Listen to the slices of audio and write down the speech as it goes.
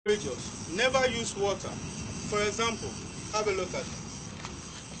Never use water. For example, have a look at it.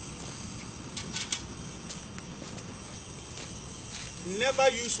 Never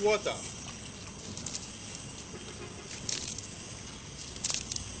use water.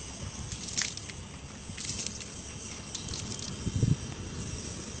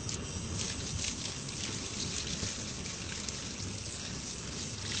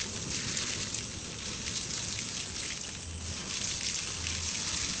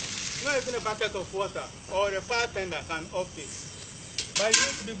 Not even a bucket of water or a fire tender can off this. But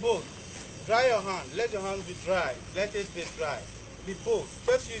use the both. Dry your hand. Let your hand be dry. Let it be dry. Be both.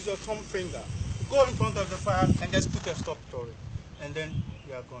 Just use your thumb finger. Go in front of the fire and just put a stop to it. And then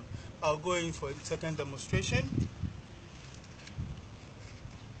you are gone. I'll go in for a second demonstration.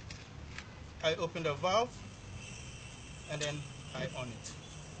 I open the valve and then I on it.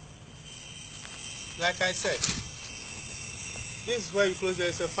 Like I said, this is where you close.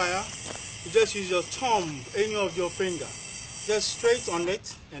 There's a fire. You just use your thumb, any of your finger, just straight on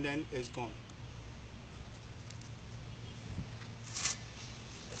it, and then it's gone.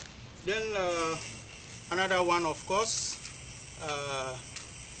 Then another one, of course.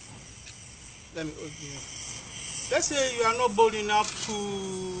 Let's say you are not bold enough to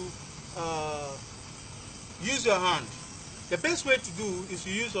use your hand. The best way to do is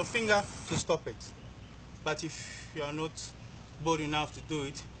to use your finger to stop it. But if you are not bold enough to do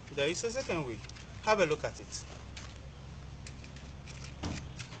it, there is a second way. Have a look at it.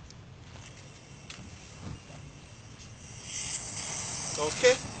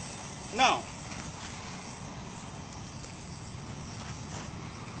 Okay. Now,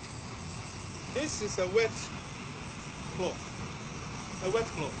 this is a wet cloth. A wet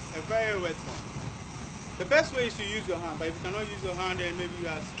cloth. A very wet one. The best way is to use your hand. But if you cannot use your hand and maybe you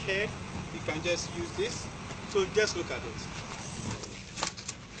are scared, you can just use this. So just look at it.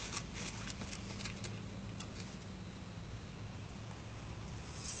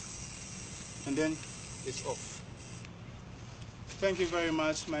 And then it's off. Thank you very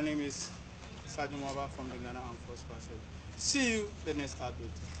much. My name is Sergeant Waba from the Ghana Armed Forces. See you the next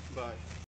update. Bye.